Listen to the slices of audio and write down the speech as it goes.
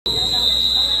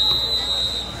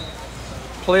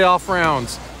playoff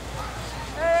rounds.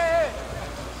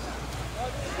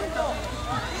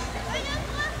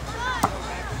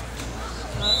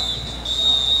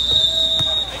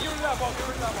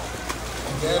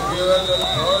 Again, we are at the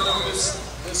part of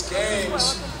this game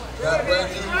that when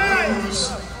you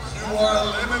lose, you are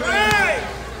eliminated.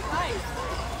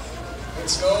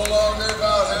 It's no longer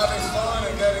about having fun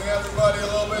and getting everybody a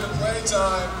little bit of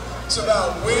playtime. It's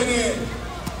about winning.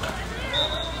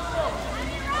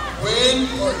 Win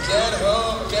or get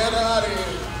home, get out of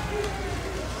here.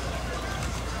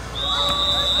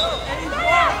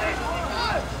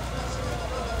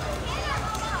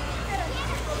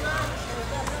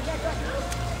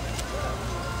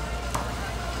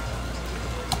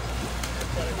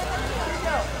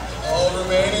 All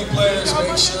remaining players,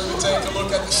 make sure to take a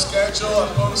look at the schedule.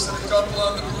 I posted a couple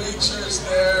on the bleachers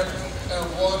there and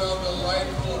one on the light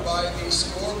pool by the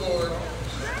scoreboard.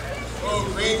 Oh,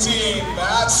 green team,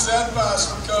 bad set pass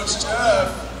from Coach Jeff.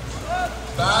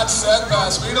 Bad set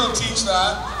pass, we don't teach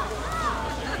that.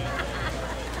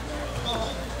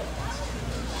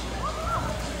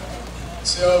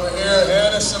 See over here,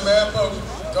 Hannah Samampo,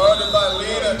 guarded by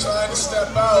Lena, trying to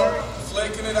step out.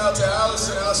 Flaking it out to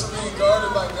Allison, also being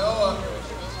guarded by Noah.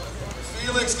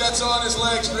 Felix gets on his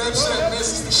legs, rips it,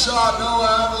 misses the shot.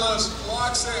 Noah Avalos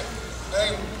blocks it.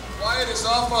 And Wyatt is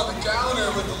off on the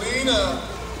counter with Lena.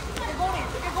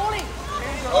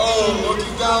 Oh,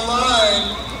 looking down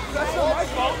line.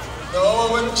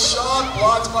 Noah with the shot,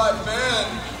 blocked by Ben.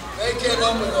 They came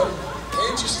up with an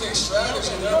interesting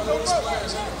strategy. They're both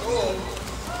players in the goal.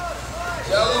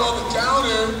 Yellow on the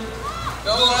counter.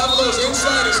 Noah Avalos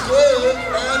inside his goal,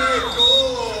 and a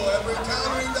goal, and we're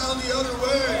countering down the other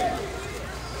way.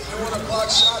 If you want to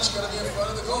block shots, you got to be in front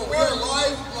of the goal. We are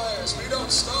live players, we don't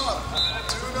stop.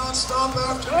 Do not stop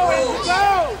after goals.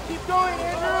 Go! Keep going,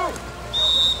 Andrew!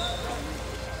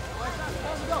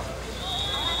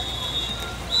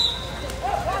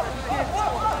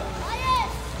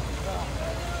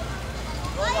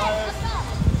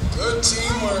 Good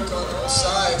teamwork on both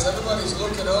sides. Everybody's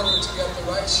looking over to get the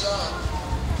right shot.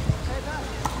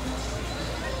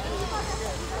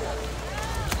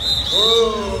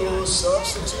 Oh,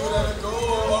 substitute and a goal.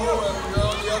 Oh, and we're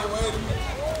on the other way.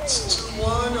 It's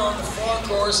 2-1 on the far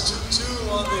course, 2-2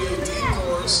 on the deep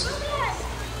course.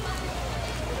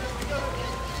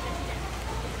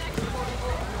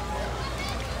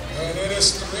 And it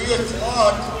is 3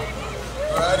 o'clock.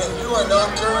 All right, if you are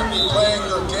not currently playing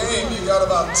your game, you got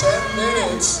about 10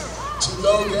 minutes to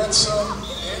go get some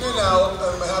in and out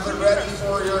and have it ready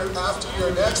for after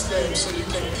your next game so you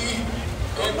can eat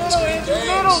in between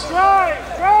games. Drive!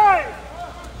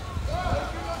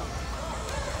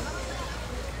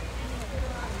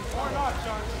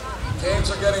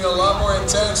 Games are getting a lot more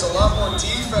intense, a lot more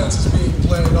defense is being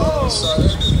played all of a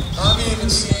sudden. I'm even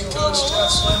seeing Coach Jeff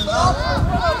swim back.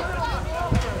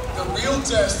 The real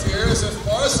test here is if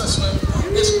Barca swim.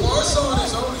 Is Barca on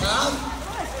his own half?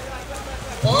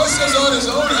 Barca's on his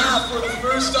own half for the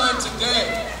first time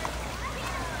today.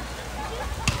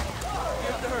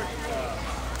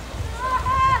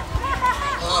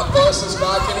 Barca's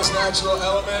back in his natural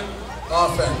element.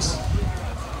 Offense.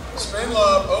 Spin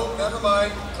lob. Oh, never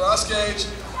mind. Cross gauge.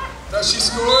 Does she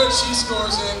score it? She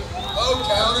scores it. Oh,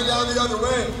 counter down the other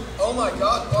way. Oh my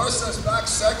God, Barca's back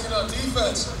second on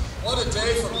defense. What a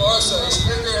day for Barca. He's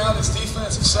figuring out his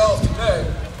defense himself today.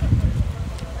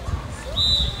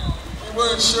 We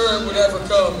weren't sure it would ever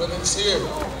come, but it's here.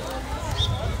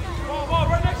 Ball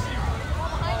right next to you.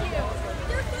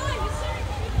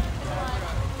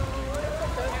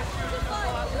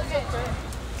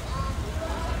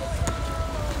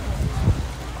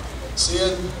 See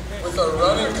it with a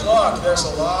running clock, there's a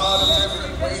lot of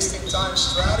different wasting time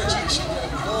strategies you can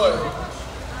employ.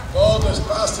 Ball just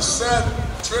past the set,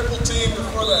 triple team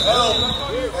before the help,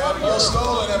 and ball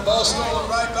stolen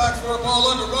right back for a ball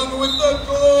under, Runner with the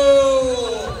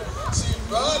goal! See,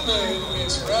 Rodman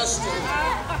is rested.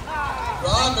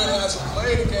 Rodman hasn't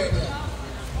played a game yet.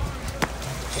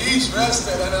 He's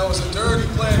rested, and that was a dirty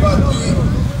play by Pete,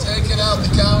 taking out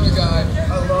the counter guy.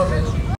 I love it.